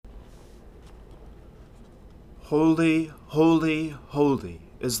Holy, holy, holy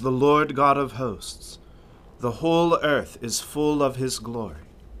is the Lord God of hosts. The whole earth is full of his glory.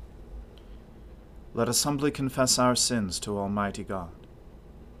 Let us humbly confess our sins to Almighty God.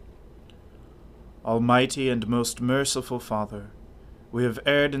 Almighty and most merciful Father, we have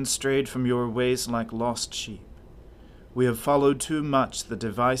erred and strayed from your ways like lost sheep. We have followed too much the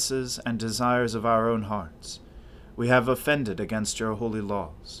devices and desires of our own hearts. We have offended against your holy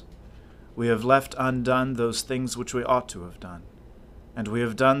laws. We have left undone those things which we ought to have done, and we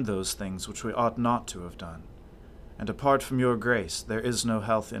have done those things which we ought not to have done. And apart from your grace, there is no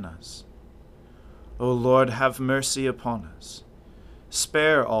health in us. O Lord, have mercy upon us.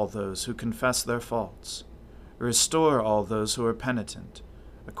 Spare all those who confess their faults. Restore all those who are penitent,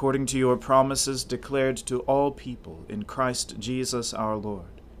 according to your promises declared to all people in Christ Jesus our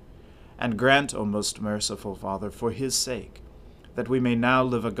Lord. And grant, O most merciful Father, for his sake, that we may now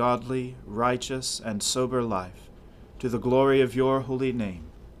live a godly, righteous, and sober life, to the glory of your holy name.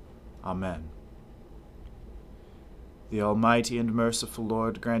 Amen. The Almighty and merciful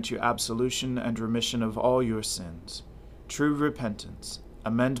Lord grant you absolution and remission of all your sins, true repentance,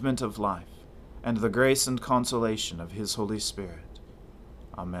 amendment of life, and the grace and consolation of his Holy Spirit.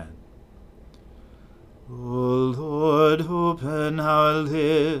 Amen. O Lord, open our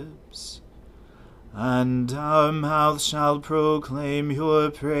lips, and our mouth shall proclaim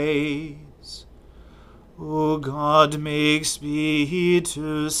your praise. O God, make speed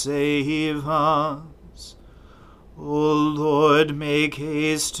to save us. O Lord, make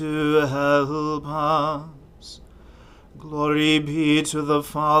haste to help us. Glory be to the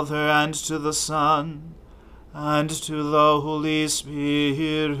Father, and to the Son, and to the Holy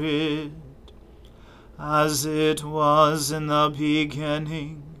Spirit, as it was in the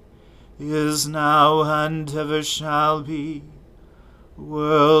beginning, is now, and ever shall be,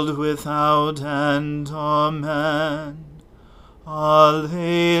 world without end. Amen.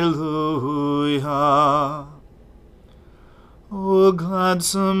 Alleluia. O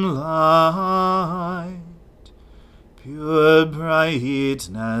gladsome light, pure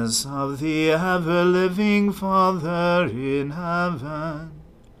brightness of the ever-living Father in heaven,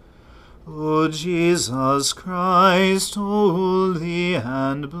 O Jesus Christ, holy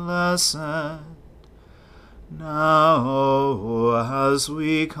and blessed, now as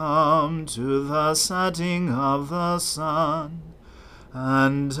we come to the setting of the sun,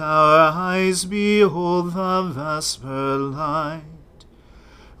 and our eyes behold the vesper light,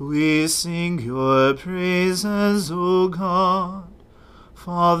 we sing your praises, O God,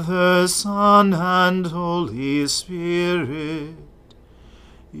 Father, Son, and Holy Spirit.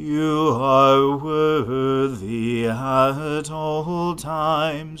 You are worthy at all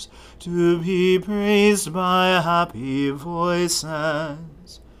times to be praised by happy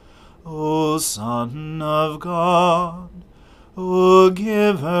voices, O Son of God, O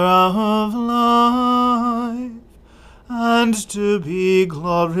Giver of life, and to be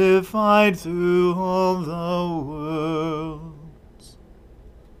glorified through all the worlds.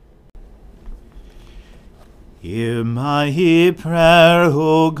 Hear my prayer,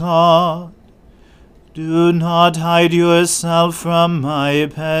 O God. Do not hide yourself from my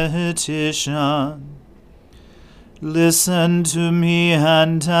petition. Listen to me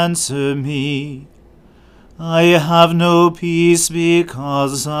and answer me. I have no peace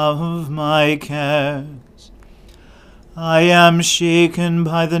because of my cares. I am shaken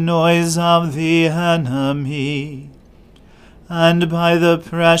by the noise of the enemy, and by the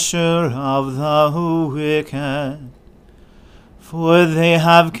pressure of the wicked. For they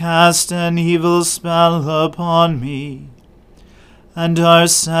have cast an evil spell upon me, and are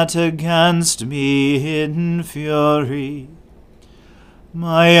set against me in fury.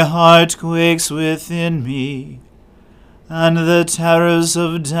 My heart quakes within me, and the terrors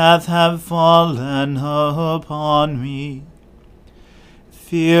of death have fallen upon me.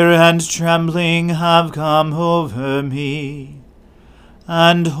 Fear and trembling have come over me,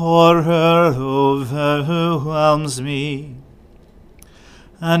 and horror overwhelms me.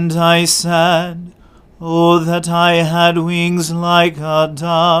 And I said, Oh, that I had wings like a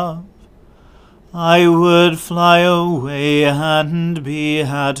dove! I would fly away and be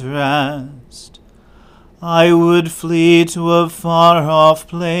at rest. I would flee to a far-off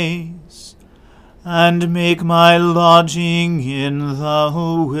place, and make my lodging in the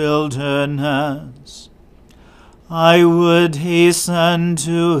wilderness. I would hasten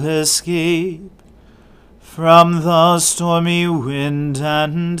to escape from the stormy wind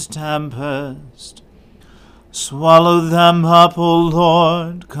and tempest. Swallow them up, O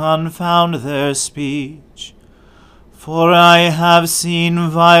Lord, confound their speech. For I have seen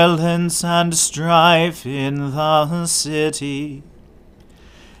violence and strife in the city.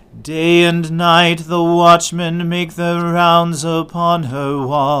 Day and night the watchmen make their rounds upon her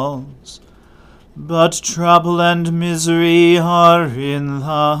walls, but trouble and misery are in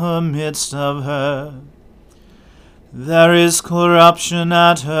the midst of her. There is corruption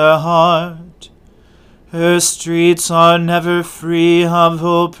at her heart. Her streets are never free of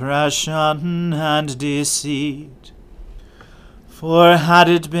oppression and deceit. For had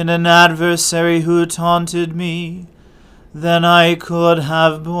it been an adversary who taunted me, then I could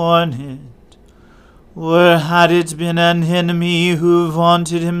have borne it. Or had it been an enemy who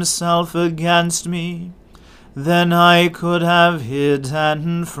vaunted himself against me, then I could have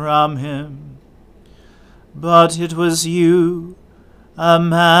hidden from him. But it was you, a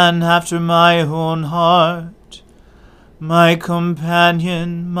man after my own heart, my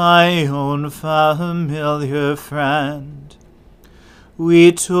companion, my own familiar friend.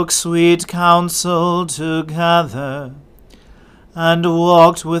 We took sweet counsel together, and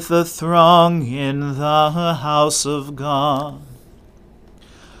walked with the throng in the house of God.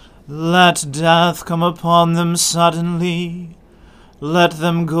 Let death come upon them suddenly, let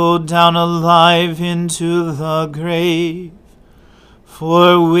them go down alive into the grave,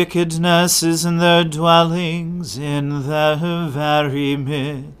 for wickedness is in their dwellings, in their very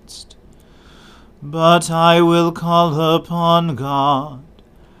midst. But I will call upon God,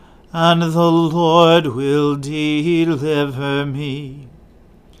 and the Lord will deliver me.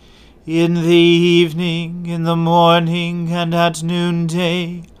 In the evening, in the morning, and at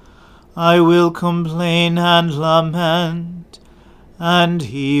noonday, I will complain and lament, and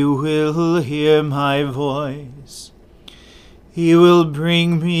he will hear my voice. He will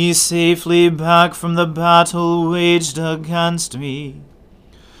bring me safely back from the battle waged against me.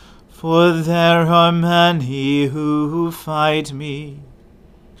 For there are many who fight me.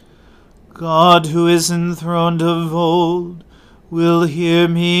 God, who is enthroned of old, will hear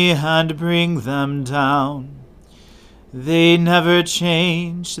me and bring them down. They never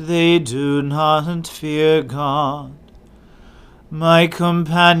change, they do not fear God. My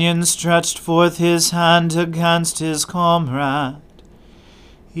companion stretched forth his hand against his comrade.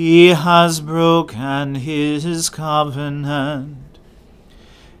 He has broken his covenant.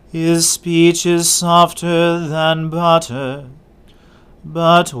 His speech is softer than butter,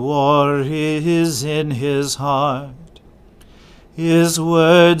 but war is in his heart. His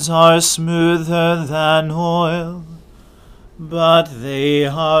words are smoother than oil, but they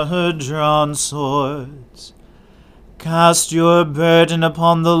are drawn swords. Cast your burden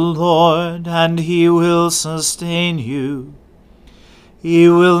upon the Lord, and he will sustain you. He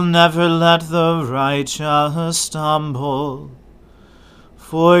will never let the righteous stumble.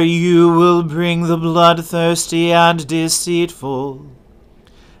 For you will bring the bloodthirsty and deceitful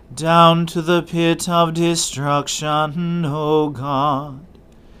down to the pit of destruction, O God.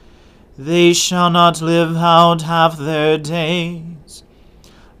 They shall not live out half their days,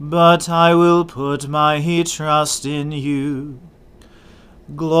 but I will put my trust in you.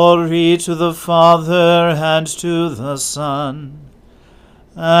 Glory to the Father, and to the Son,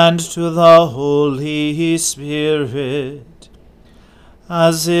 and to the Holy Spirit,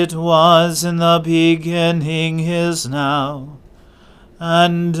 as it was in the beginning, is now,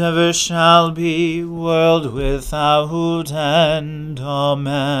 and ever shall be, world without end.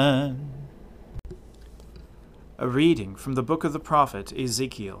 Amen. A reading from the book of the prophet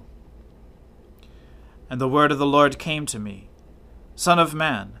Ezekiel. And the word of the Lord came to me, Son of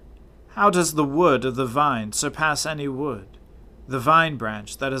man, how does the wood of the vine surpass any wood, the vine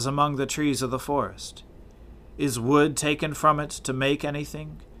branch that is among the trees of the forest? Is wood taken from it to make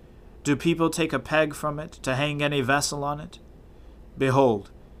anything? Do people take a peg from it to hang any vessel on it? Behold,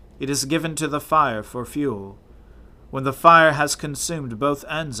 it is given to the fire for fuel. When the fire has consumed both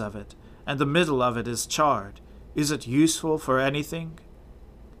ends of it, and the middle of it is charred, is it useful for anything?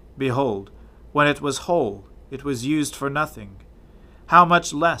 Behold, when it was whole, it was used for nothing. How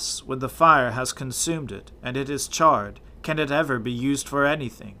much less, when the fire has consumed it, and it is charred, can it ever be used for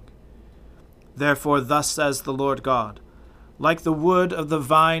anything? Therefore thus says the Lord God, like the wood of the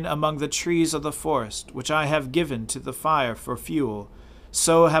vine among the trees of the forest, which I have given to the fire for fuel,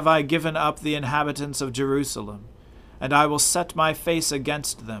 so have I given up the inhabitants of Jerusalem, and I will set my face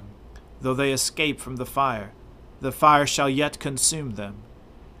against them. Though they escape from the fire shall yet consume them.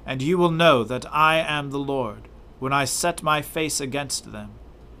 And you will know that I am the Lord, when I set my face against them.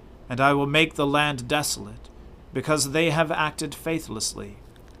 And I will make the land desolate, because they have acted faithlessly,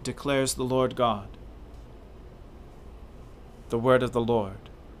 declares the Lord God. The word of the Lord.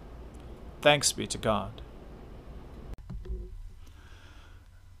 Thanks be to God.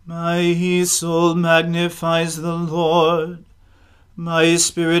 My soul magnifies the Lord. My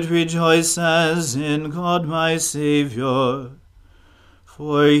spirit rejoices in God my Saviour.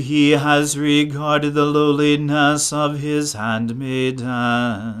 For he has regarded the lowliness of his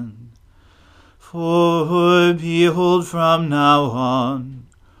handmaiden. For behold, from now on,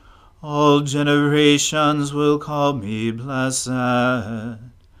 all generations will call me blessed.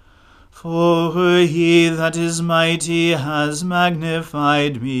 For he that is mighty has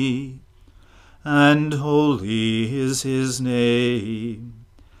magnified me, and holy is his name.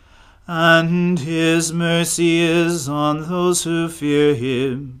 And his mercy is on those who fear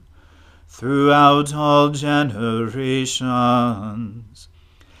him throughout all generations.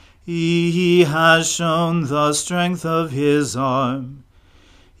 He has shown the strength of his arm.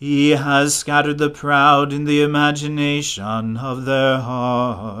 He has scattered the proud in the imagination of their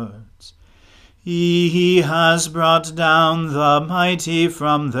hearts. He has brought down the mighty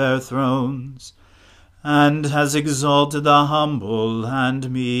from their thrones, and has exalted the humble and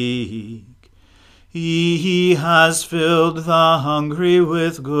meek. He has filled the hungry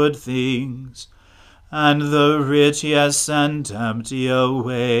with good things, and the rich he has sent empty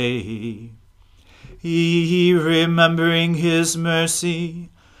away. He, remembering his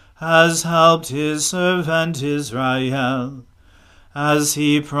mercy, has helped his servant Israel, as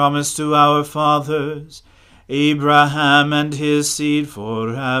he promised to our fathers, Abraham and his seed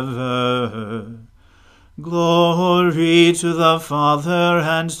forever. Glory to the Father,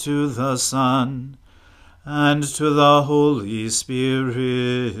 and to the Son, and to the Holy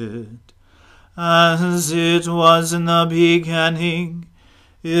Spirit, as it was in the beginning,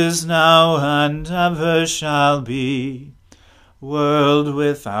 is now, and ever shall be, world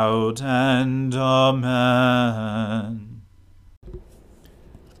without end. Amen.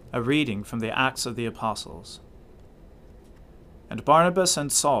 A reading from the Acts of the Apostles. And Barnabas and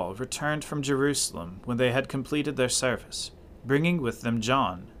Saul returned from Jerusalem when they had completed their service, bringing with them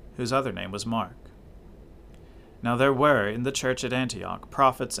John, whose other name was Mark. Now there were in the church at Antioch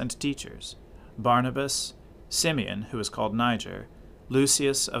prophets and teachers, Barnabas, Simeon, who was called Niger,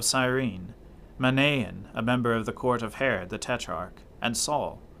 Lucius of Cyrene, Manaen, a member of the court of Herod the Tetrarch, and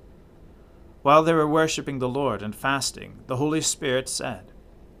Saul. While they were worshipping the Lord and fasting, the Holy Spirit said,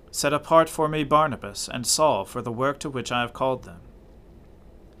 Set apart for me Barnabas and Saul for the work to which I have called them.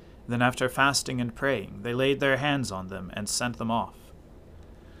 Then after fasting and praying, they laid their hands on them and sent them off.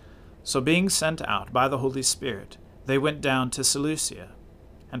 So being sent out by the Holy Spirit, they went down to Seleucia,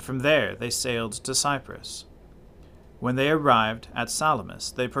 and from there they sailed to Cyprus. When they arrived at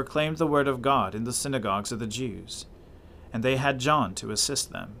Salamis, they proclaimed the word of God in the synagogues of the Jews, and they had John to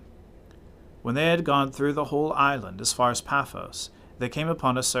assist them. When they had gone through the whole island as far as Paphos, they came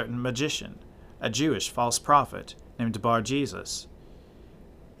upon a certain magician, a Jewish false prophet, named Bar-Jesus.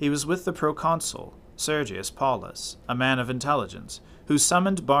 He was with the proconsul, Sergius Paulus, a man of intelligence, who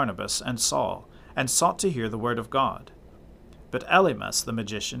summoned Barnabas and Saul, and sought to hear the word of God. But Elymas the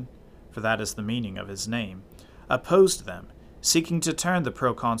magician, for that is the meaning of his name, opposed them, seeking to turn the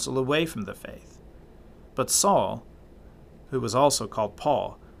proconsul away from the faith. But Saul, who was also called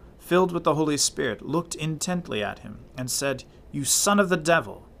Paul, filled with the Holy Spirit, looked intently at him, and said, You son of the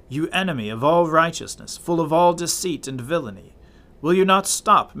devil, you enemy of all righteousness, full of all deceit and villainy, will you not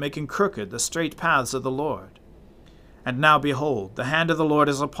stop making crooked the straight paths of the Lord? And now behold, the hand of the Lord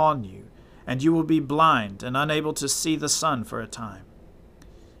is upon you, and you will be blind and unable to see the sun for a time.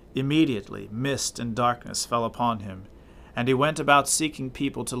 Immediately mist and darkness fell upon him, and he went about seeking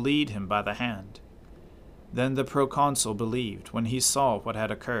people to lead him by the hand. Then the proconsul believed when he saw what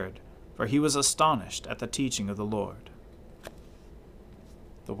had occurred, for he was astonished at the teaching of the Lord.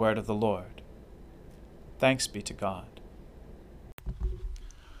 The word of the Lord. Thanks be to God.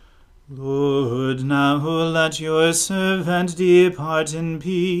 Lord, now let your servant depart in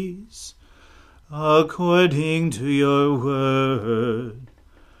peace, according to your word.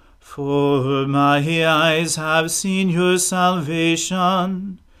 For my eyes have seen your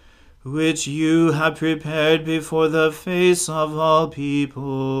salvation, which you have prepared before the face of all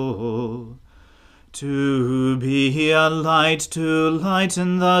people, to be a light to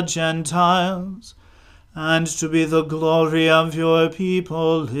lighten the Gentiles, and to be the glory of your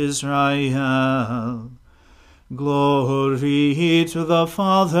people Israel. Glory to the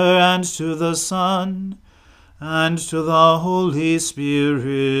Father, and to the Son, and to the Holy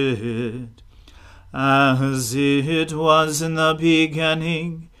Spirit, as it was in the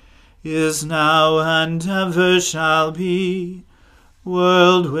beginning, is now, and ever shall be,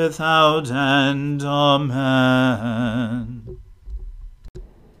 world without end. Amen.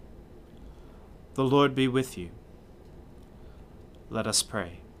 The Lord be with you. Let us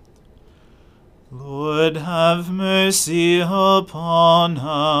pray. Lord, have mercy upon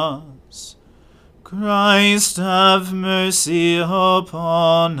us. Christ, have mercy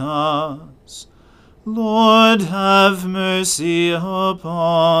upon us. Lord, have mercy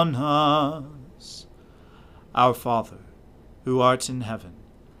upon us. Our Father, who art in heaven,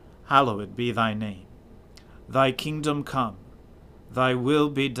 hallowed be thy name. Thy kingdom come, thy will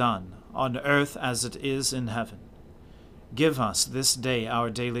be done, on earth as it is in heaven. Give us this day our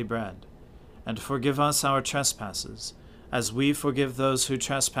daily bread, and forgive us our trespasses, as we forgive those who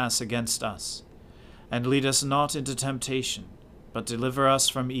trespass against us. And lead us not into temptation, but deliver us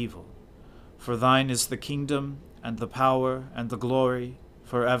from evil. For thine is the kingdom, and the power, and the glory,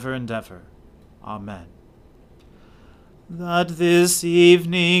 forever and ever. Amen. That this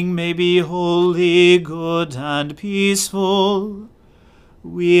evening may be holy, good, and peaceful,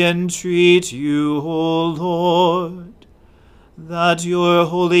 we entreat you, O Lord, that your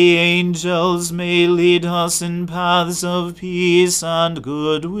holy angels may lead us in paths of peace and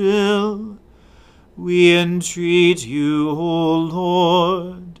goodwill. We entreat you, O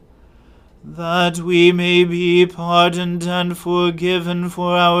Lord, that we may be pardoned and forgiven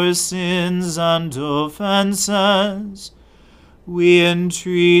for our sins and offenses. We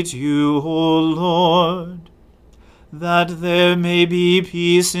entreat you, O Lord, that there may be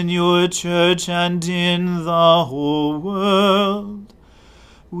peace in your church and in the whole world.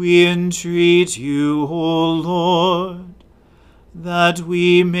 We entreat you, O Lord, that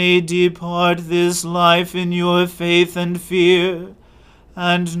we may depart this life in your faith and fear,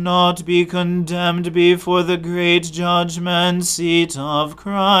 and not be condemned before the great judgment seat of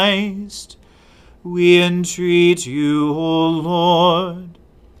Christ. We entreat you, O Lord,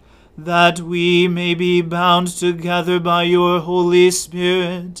 that we may be bound together by your Holy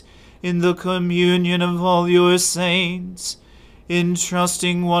Spirit in the communion of all your saints,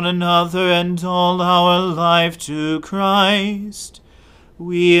 entrusting one another and all our life to Christ.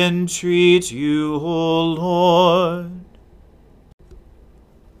 We entreat you, O Lord.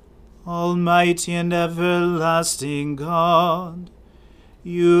 Almighty and everlasting God,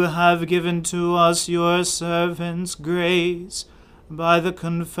 you have given to us, your servants, grace by the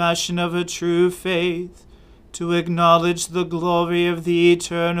confession of a true faith, to acknowledge the glory of the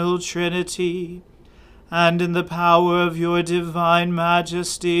eternal Trinity, and in the power of your divine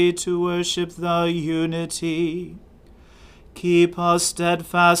majesty to worship the unity. Keep us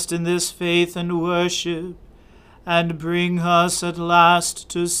steadfast in this faith and worship, and bring us at last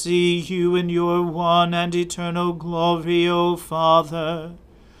to see you in your one and eternal glory, O Father,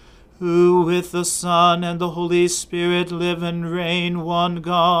 who with the Son and the Holy Spirit live and reign, one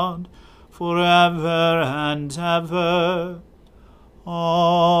God, forever and ever.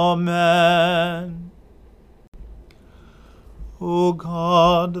 Amen. O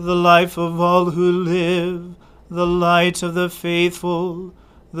God, the life of all who live, the light of the faithful,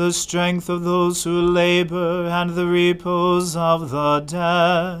 the strength of those who labor, and the repose of the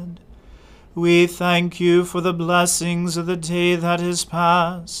dead, we thank you for the blessings of the day that is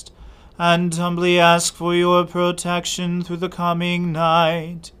past, and humbly ask for your protection through the coming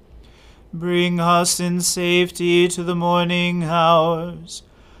night. Bring us in safety to the morning hours,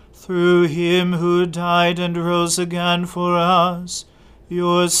 through him who died and rose again for us,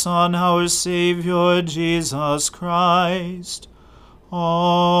 your Son, our Savior, Jesus Christ.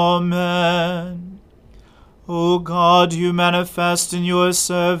 Amen. O God, you manifest in your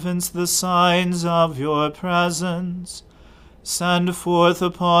servants the signs of your presence. Send forth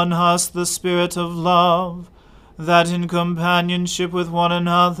upon us the Spirit of love, that in companionship with one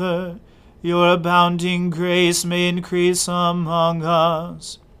another your abounding grace may increase among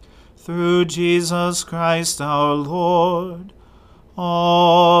us. Through Jesus Christ our Lord.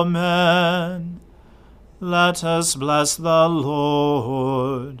 Amen. Let us bless the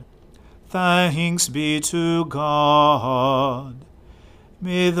Lord. Thanks be to God.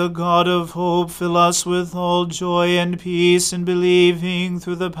 May the God of hope fill us with all joy and peace in believing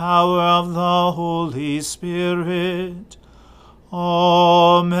through the power of the Holy Spirit.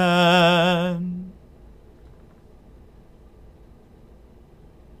 Amen.